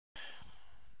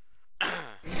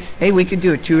Hey, we could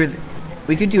do a tour.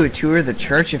 We could do a tour of the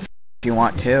church if you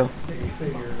want to.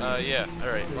 Yeah. All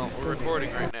right. Well, we're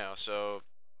recording right now, so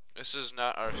this is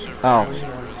not our server. Oh. This is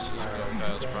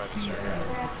Kyle's private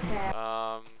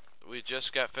server. We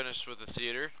just got finished with the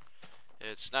theater.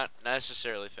 It's not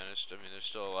necessarily finished. I mean, there's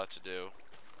still a lot to do,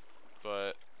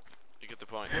 but you get the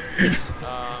point. So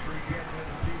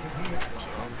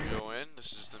we go in.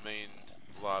 This is the main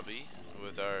lobby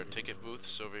with our ticket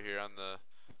booths over here on the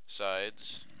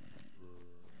sides,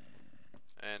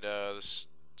 and this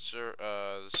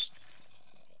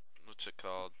what's it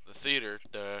called? The theater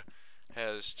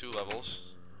has 2 levels.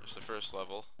 There's the first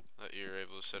level that you're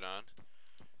able to sit on.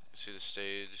 You see the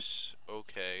stage.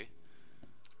 Okay.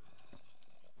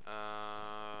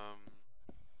 I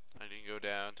can go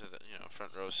down to the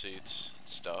front row seats and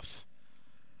stuff.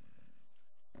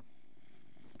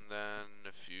 And then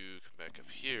if you come back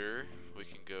up here, we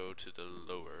can go to the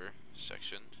lower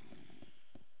section.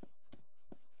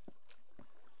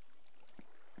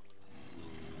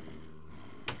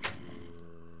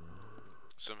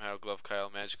 Somehow Glove Kyle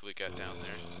magically got down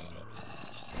there.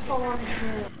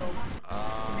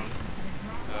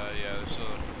 Yeah, there's still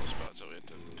a couple spots that we have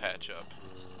to patch up.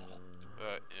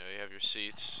 But, you have your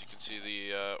seats. You can see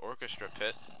the orchestra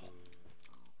pit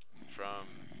from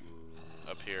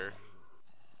up here.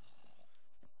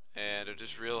 And I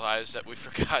just realized that we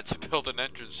forgot to build an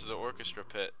entrance to the orchestra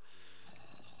pit.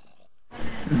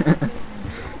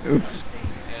 Oops.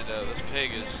 And this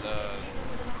pig is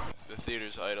the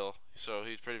theater's idol. So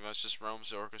he pretty much just roams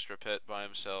the orchestra pit by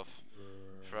himself,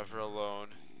 forever alone.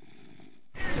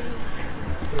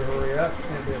 Hurry up, it's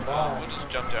gonna be a ball. We'll just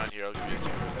jump down here. I'll give you a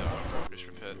tour of the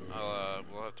orchestra pit.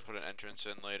 We'll have to put an entrance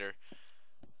in later.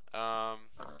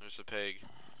 There's the pig.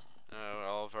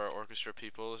 All of our orchestra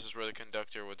people. This is where the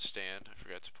conductor would stand. I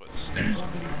forgot to put the steps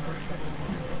on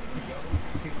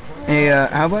there. Hey,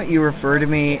 how about you refer to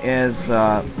me as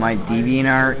my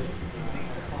DeviantArt?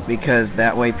 Because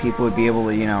that way people would be able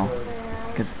to,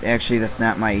 because actually that's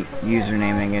not my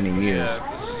username I'm going to use. Yeah,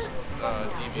 this is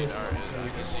DeviantArt.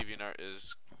 DeviantArt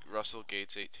is Russell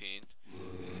Gates 18.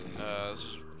 This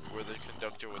is where the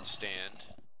conductor would stand.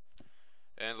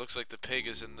 And it looks like the pig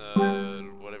is in the,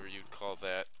 whatever you'd call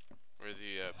that, where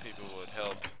the people would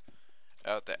help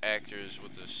out the actors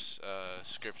with the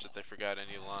scripts if they forgot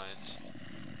any lines.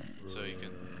 So you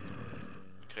can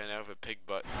kind of have a pig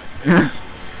butt in my face.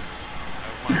 I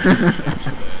want to see the pig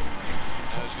so bad.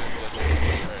 I was going to let you know.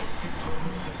 Alright.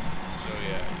 So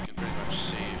yeah, you can pretty much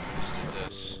see if I just did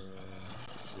this.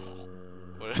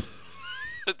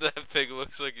 What that pig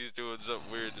looks like he's doing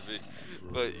something weird to me.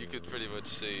 But you can pretty much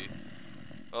see.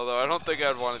 Although I don't think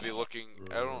I'd want to be looking.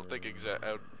 I don't think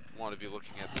I would want to be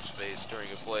looking at this face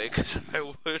during a play, because I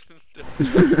wouldn't.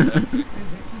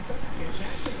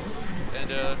 And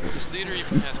this theater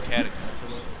even has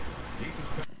catacombs.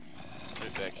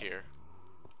 Right back here.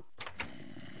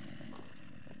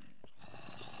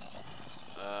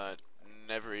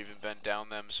 Never even been down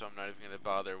them, so I'm not even going to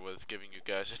bother with giving you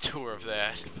guys a tour of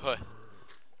that. But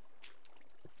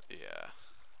yeah.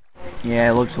 Yeah,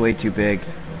 it looks way too big.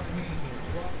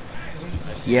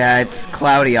 Yeah, it's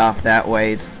cloudy off that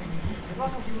way. It's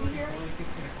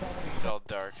all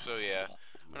dark, so yeah,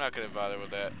 we're not gonna bother with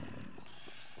that.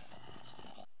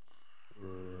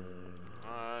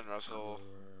 Come on, Russell.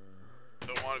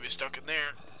 Don't want to be stuck in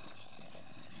there.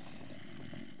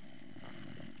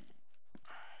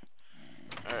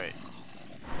 Alright.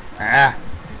 ah.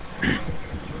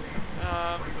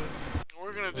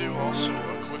 We're gonna do also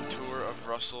a quick tour of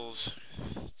Russell's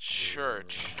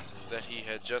church that he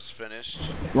had just finished.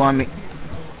 You want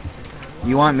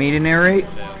me to narrate,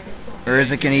 or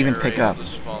is it gonna even pick up? I'll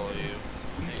just follow you.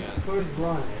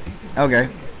 Okay.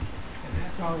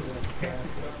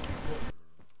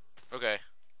 Okay.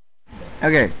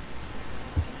 Okay.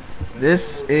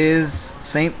 This is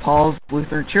St. Paul's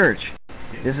Lutheran Church.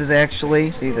 This is actually,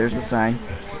 see, there's the sign.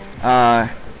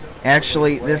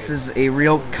 Actually, this is a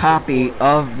real copy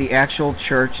of the actual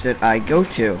church that I go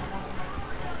to.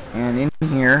 And in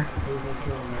here,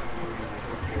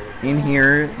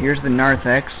 here's the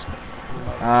narthex,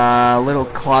 little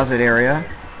closet area.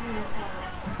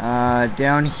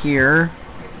 Down here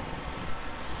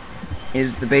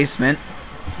is the basement.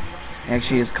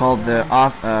 Actually, it's called the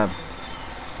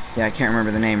yeah, I can't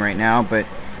remember the name right now, but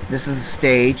this is the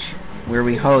stage where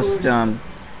we host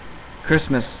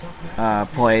Christmas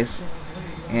plays,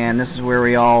 and this is where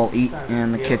we all eat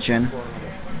in the kitchen.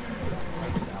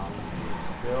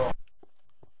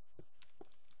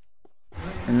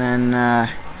 And then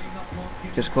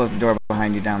just close the door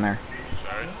behind you down there.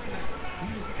 Sorry.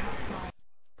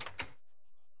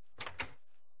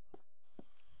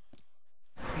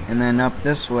 And then up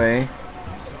this way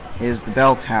is the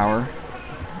bell tower.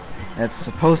 That's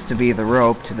supposed to be the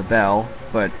rope to the bell,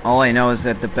 but all I know is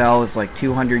that the bell is like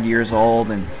 200 years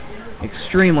old and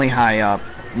extremely high up.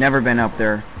 Never been up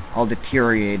there, all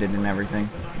deteriorated and everything.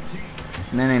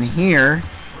 And then in here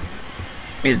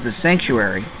is the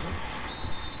sanctuary.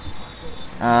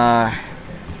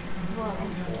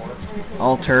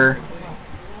 Altar,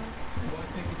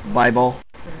 Bible,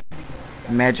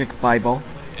 magic Bible,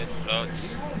 It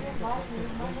floats.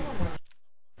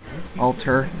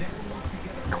 altar,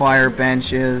 choir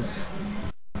benches,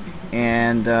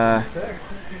 and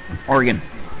organ.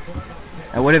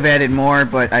 I would have added more,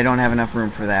 but I don't have enough room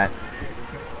for that.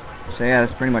 So yeah,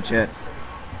 that's pretty much it.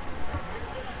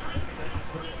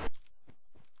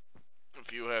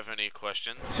 If you have any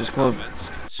questions, Just close. comments,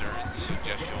 concerns,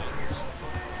 suggestions,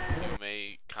 you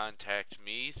may contact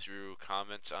me through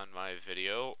comments on my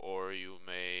video, or you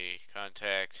may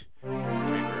contact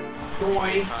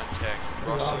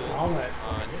Russell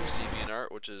on his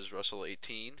DeviantArt, which is Russell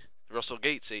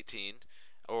Gates 18,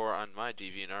 or on my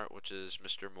DeviantArt, which is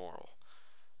Mr. Moral.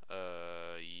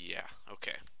 Yeah,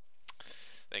 okay.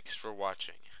 Thanks for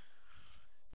watching.